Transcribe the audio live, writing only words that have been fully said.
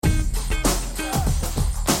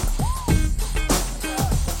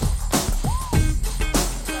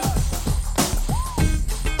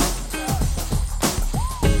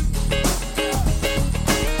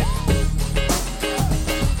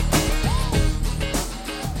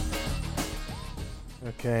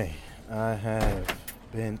Okay, I have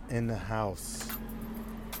been in the house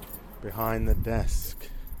behind the desk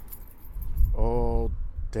all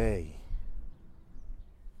day.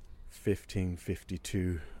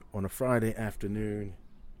 15:52 on a Friday afternoon,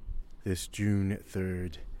 this June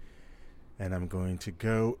 3rd, and I'm going to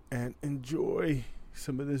go and enjoy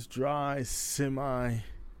some of this dry, sunny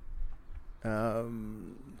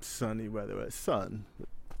weather. It's sun.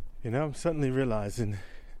 I'm suddenly realizing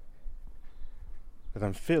that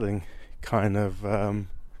I'm feeling kind of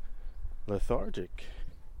lethargic,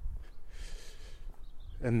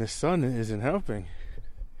 and the sun isn't helping.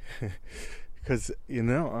 Because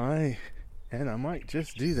I might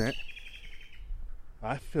just do that.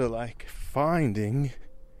 I feel like finding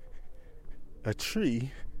a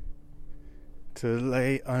tree to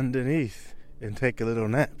lay underneath and take a little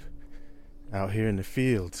nap out here in the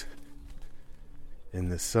fields in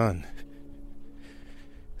the sun.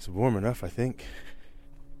 It's warm enough, I think,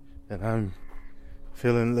 and I'm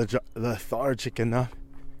feeling lethargic enough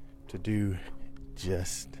to do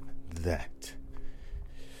just that.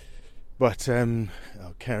 But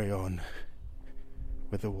I'll carry on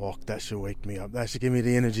with the walk. That should wake me up. That should give me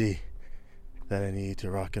the energy that I need to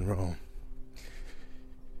rock and roll.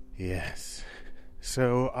 Yes.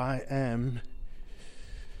 So I am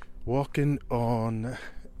walking on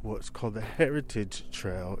what's called the Heritage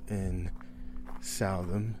Trail in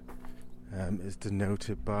Southam. Is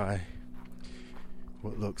denoted by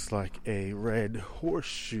what looks like a red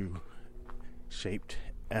horseshoe shaped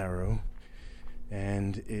arrow,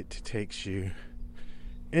 and it takes you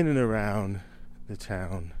in and around the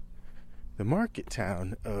town, the market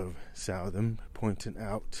town of Southam, pointing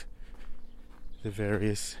out the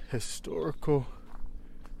various historical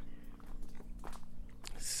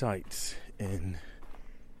sites in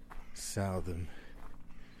Southam.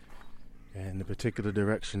 And the particular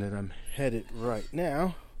direction that I'm headed right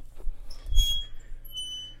now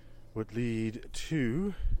would lead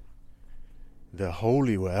to the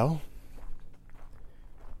Holy Well.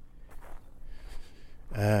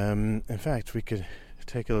 In fact, we could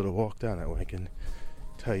take a little walk down that way. I can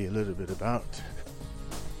tell you a little bit about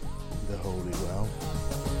the Holy Well.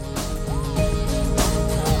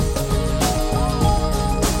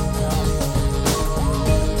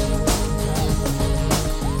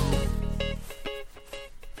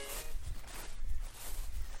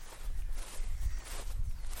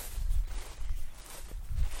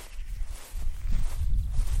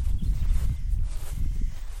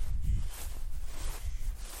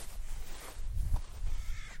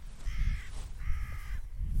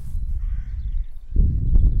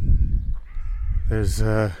 There's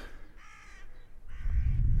a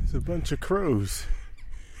bunch of crows.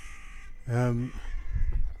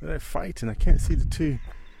 They're fighting. I can't see the two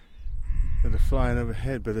that are flying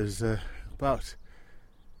overhead, but there's about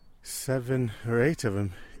 7 or 8 of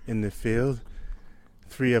them in the field.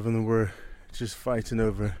 3 of them were just fighting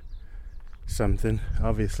over something.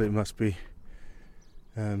 Obviously, it must be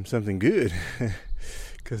something good,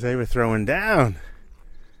 because they were throwing down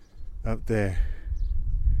up there.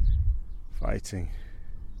 Fighting.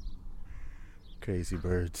 Crazy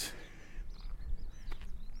birds.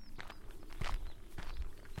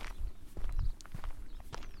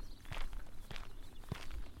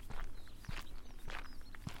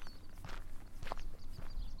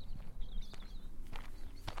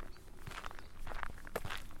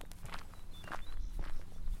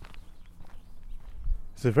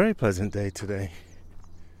 It's a very pleasant day today.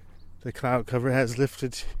 The cloud cover has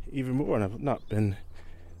lifted even more, and I've not been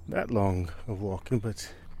that long of walking,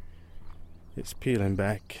 but it's peeling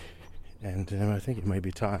back, and I think it may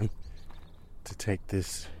be time to take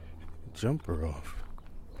this jumper off.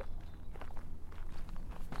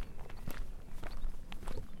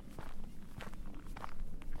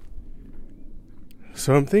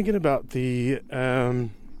 So I'm thinking about the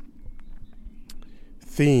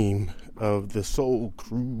theme of the Soul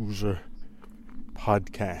Cruiser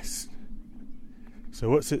podcast. So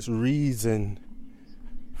what's its reason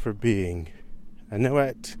for being? I know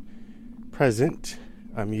at present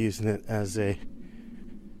I'm using it as a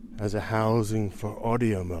housing for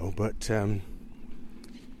AudioMo, but in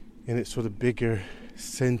its sort of bigger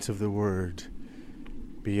sense of the word,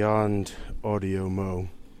 beyond AudioMo,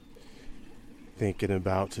 thinking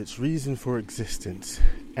about its reason for existence.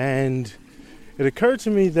 And it occurred to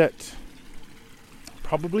me that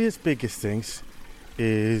probably its biggest things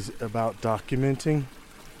is about documenting.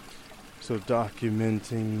 So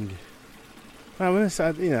documenting, I want to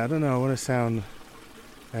sound, I don't know, I want to sound,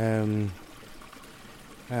 I don't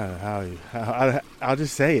know how I'll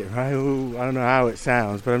just say it, right? I don't know how it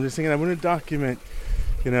sounds, but I'm just thinking I want to document,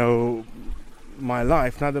 my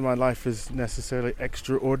life. Not that my life is necessarily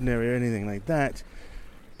extraordinary or anything like that,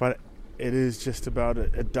 but it is just about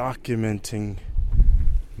documenting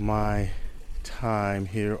my time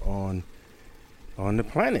here on the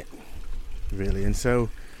planet, really. And so,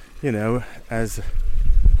 as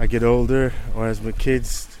I get older, or as my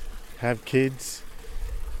kids have kids,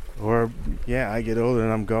 or I get older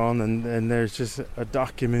and I'm gone, and there's just a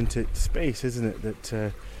documented space, isn't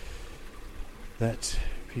it, that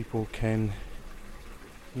people can,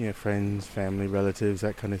 friends, family, relatives,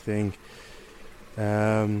 that kind of thing,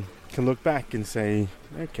 can look back and say,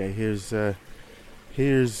 okay, here's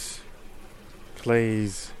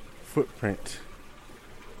Clay's footprint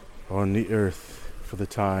on the earth for the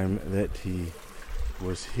time that he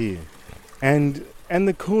was here. And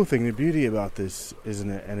the cool thing, the beauty about this, isn't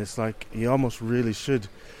it? And it's like you almost really should,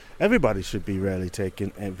 everybody should be really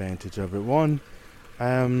taking advantage of it. One,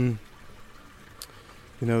 the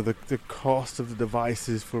cost of the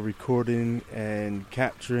devices for recording and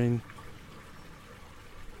capturing,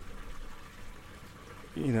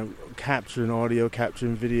 capturing audio,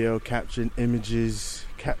 capturing video, capturing images,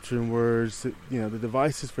 capturing words. The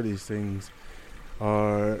devices for these things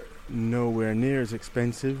are nowhere near as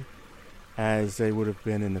expensive as they would have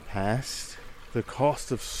been in the past. The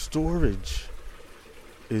cost of storage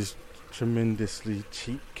is tremendously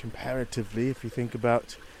cheap comparatively. If you think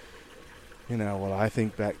about, I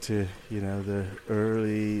think back to, the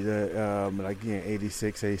early,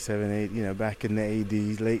 86, 87, 8, back in the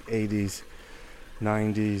 80s, late 80s,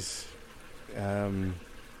 90s, you're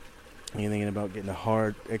thinking about getting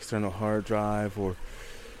a external hard drive, or,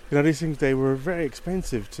 these things, they were very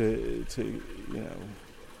expensive to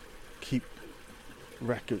keep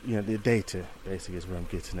record, the data, basically, is what I'm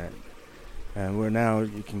getting at. And where now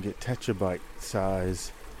you can get terabyte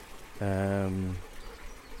size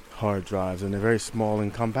hard drives, and they're very small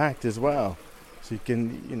and compact as well. So you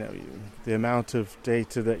can, the amount of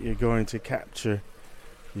data that you're going to capture,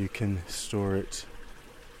 you can store it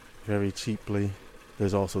very cheaply.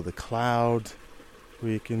 There's also the cloud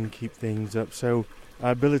where you can keep things up. So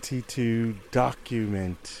our ability to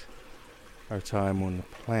document our time on the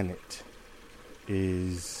planet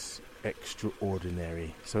is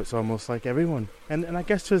extraordinary. So it's almost like everyone, and I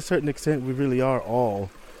guess to a certain extent we really are all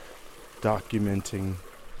documenting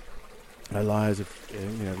our lives. If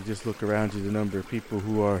you just look around you, the number of people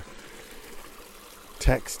who are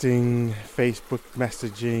texting, Facebook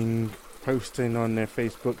messaging, posting on their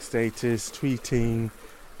Facebook status, tweeting,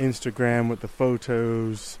 Instagram with the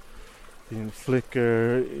photos,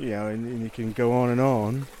 Flickr, and you can go on and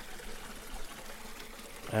on.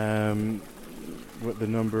 With the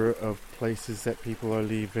number of places that people are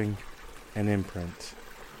leaving an imprint.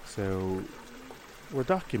 So we're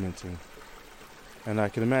documenting. And I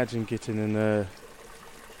can imagine getting in a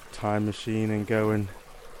time machine and going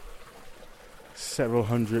several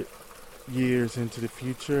hundred years into the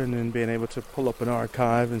future, and then being able to pull up an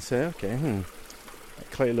archive and say, okay,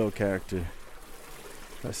 that Clay Lowe character,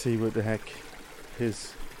 let's see what the heck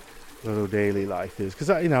his little daily life is.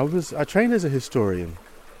 Because I trained as a historian.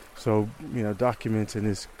 So, documenting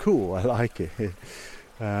is cool. I like it.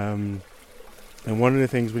 And one of the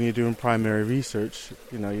things when you're doing primary research,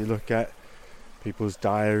 you look at people's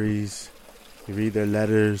diaries, you read their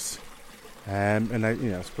letters, and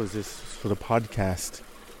I suppose this for the podcast,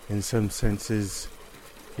 in some senses,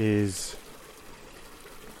 is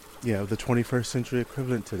the 21st century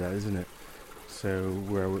equivalent to that, isn't it? So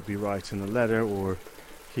where I would be writing a letter or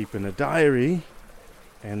keeping a diary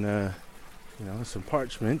and some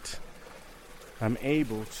parchment, I'm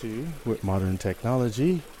able to, with modern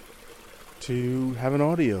technology, to have an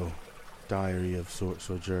audio diary of sorts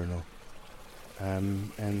or journal. So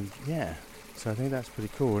I think that's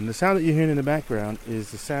pretty cool. And the sound that you're hearing in the background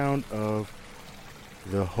is the sound of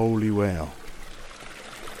the Holy Well.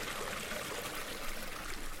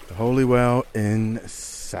 The Holy Well in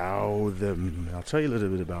Southam. I'll tell you a little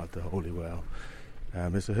bit about the Holy Well.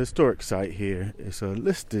 It's a historic site here. It's a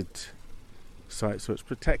listed site, so it's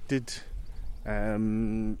protected.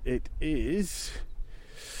 It is,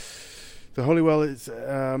 the Holy Well is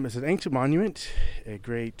it's an ancient monument, a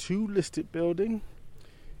grade 2 listed building.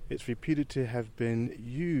 It's reputed to have been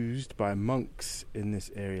used by monks in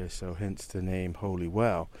this area, so hence the name Holy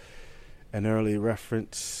Well. An early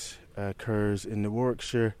reference occurs in the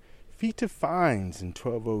Warwickshire Feat of Fines in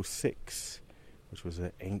 1206, which was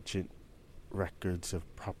an ancient records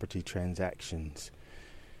of property transactions.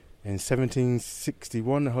 In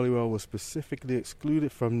 1761, the Holy Well was specifically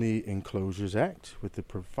excluded from the Enclosures Act, with the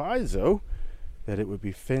proviso that it would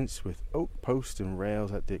be fenced with oak posts and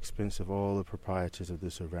rails at the expense of all the proprietors of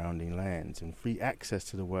the surrounding lands, and free access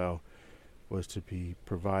to the well was to be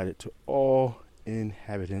provided to all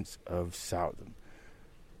inhabitants of Southam.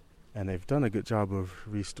 And they've done a good job of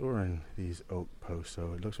restoring these oak posts,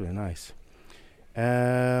 so it looks really nice.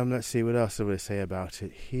 Let's see what else I would say about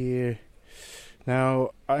it here.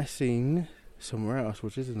 Now, I seen somewhere else,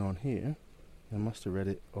 which isn't on here, I must have read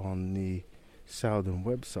it on the Southam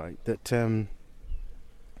website, that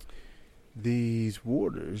these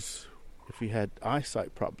waters, if you had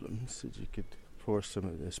eyesight problems, that you could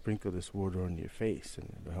sprinkle this water on your face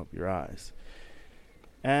and it'll help your eyes.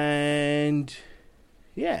 And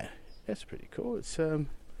yeah, that's pretty cool. It's in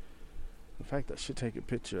fact, I should take a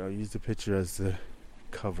picture. I'll use the picture as the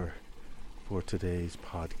cover for today's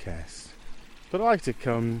podcast. But I like to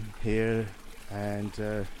come here, and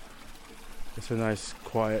it's a nice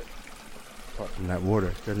quiet, apart from that water,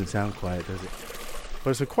 it doesn't sound quiet, does it? But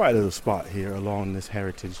it's a quiet little spot here along this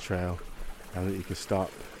heritage trail, and that you could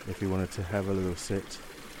stop if you wanted to have a little sit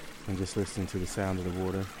and just listen to the sound of the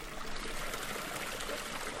water.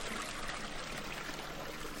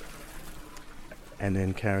 And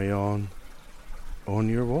then carry on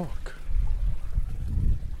your walk.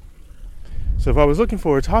 So if I was looking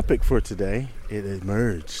for a topic for today, it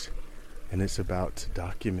emerged, and it's about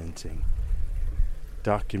documenting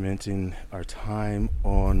our time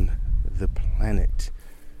on the planet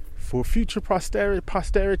for future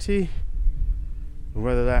posterity,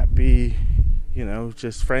 whether that be,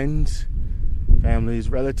 just friends, families,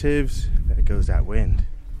 relatives. There goes that wind.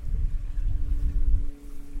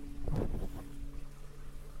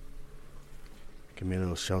 Give me a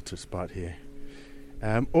little shelter spot here.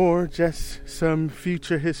 Or just some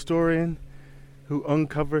future historian who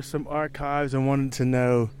uncovered some archives and wanted to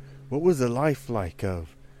know what was the life like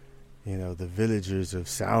of, the villagers of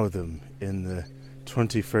Southam in the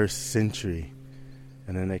 21st century.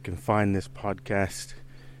 And then they can find this podcast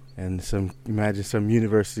and imagine some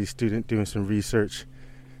university student doing some research,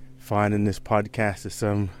 finding this podcast as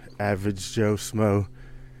some average Joe Smo,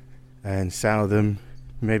 and Southam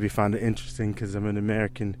maybe find it interesting because I'm an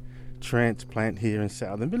American transplant here in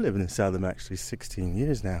Southam. I've been living in Southam actually 16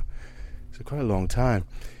 years now, so quite a long time.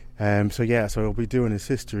 So I'll be doing this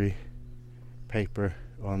history paper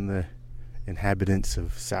on the inhabitants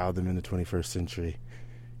of Southam in the 21st century.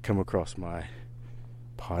 Come across my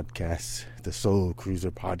podcast, the Soul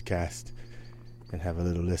Cruiser podcast, and have a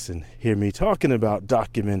little listen. Hear me talking about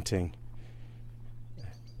documenting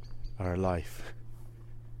our life.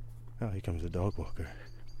 Oh, here comes a dog walker.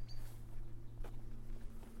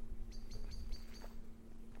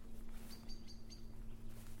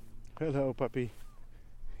 Hello, puppy.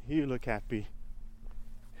 You look happy.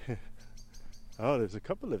 Oh, there's a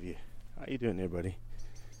couple of you. How you doing there, buddy?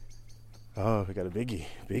 Oh, we got a big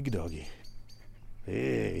doggy.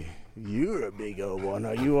 Hey, you're a big old one.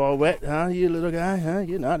 Are you all wet, huh, you little guy? Huh?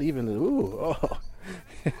 You're not even. Ooh, oh.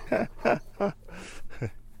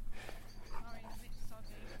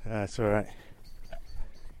 That's all right.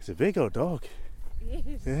 It's a big old dog.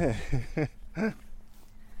 Yes. Yeah.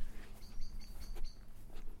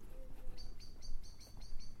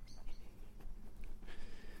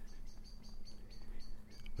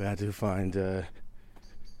 But I do find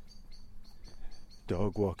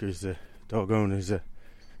dog walkers, dog owners, a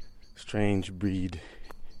strange breed,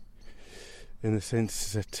 in the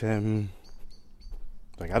sense that,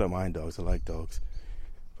 I don't mind dogs, I like dogs,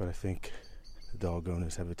 but I think the dog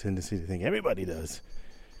owners have a tendency to think everybody does.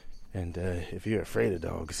 And if you're afraid of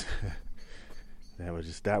dogs, that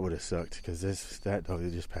would have sucked, because that dog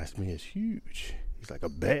that just passed me is huge. He's like a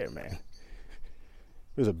bear, man.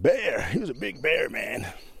 He was a bear. He was a big bear, man.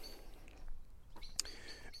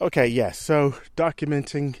 Okay, yes, so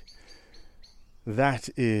documenting, that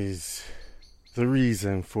is the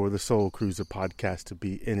reason for the Soul Cruiser podcast to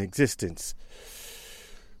be in existence.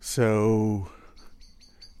 So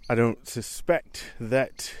I don't suspect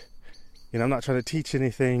that, I'm not trying to teach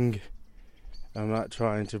anything. I'm not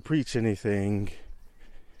trying to preach anything.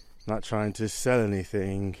 I'm not trying to sell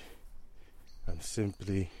anything. I'm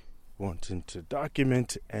simply wanting to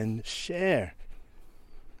document and share.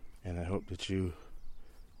 And I hope that you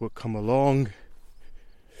will come along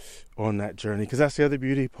on that journey, because that's the other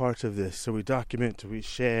beauty part of this. So we document, we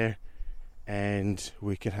share, and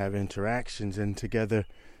we can have interactions and together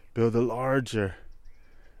build a larger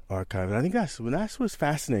archive. And I think that's what's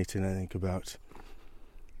fascinating, I think, about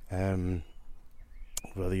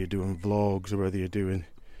whether you're doing vlogs or whether you're doing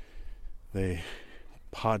the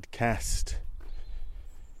podcast,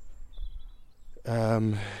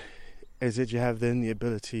 is that you have then the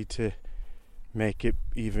ability to make it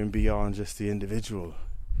even beyond just the individual,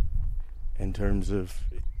 in terms of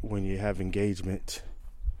when you have engagement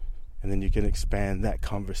And then you can expand that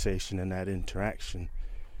conversation and that interaction,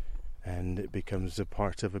 and it becomes a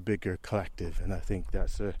part of a bigger collective. And I think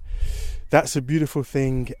that's a beautiful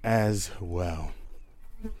thing as well.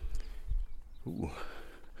 Ooh,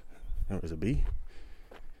 there was a bee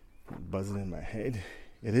buzzing in my head.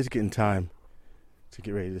 It is getting time to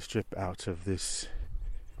get ready to strip out of this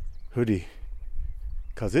hoodie,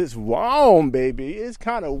 cause it's warm, baby. It's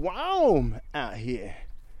kind of warm out here.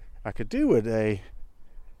 I could do with a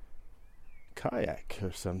kayak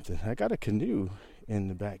or something. I got a canoe in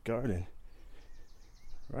the back garden.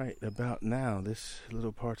 Right about now, this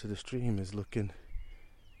little part of the stream is looking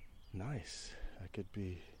nice. I could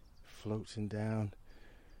be floating down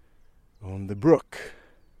on the brook,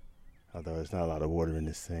 although there's not a lot of water in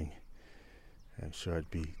this thing. I'm sure I'd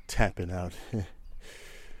be tapping out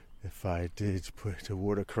if I did put a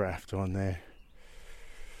watercraft on there.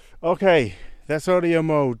 Okay, that's audio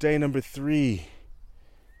mode, day number 3.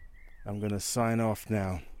 I'm going to sign off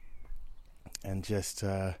now and just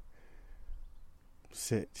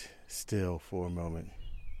sit still for a moment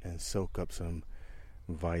and soak up some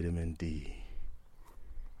vitamin D.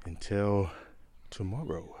 Until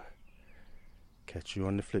tomorrow, catch you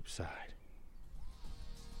on the flip side.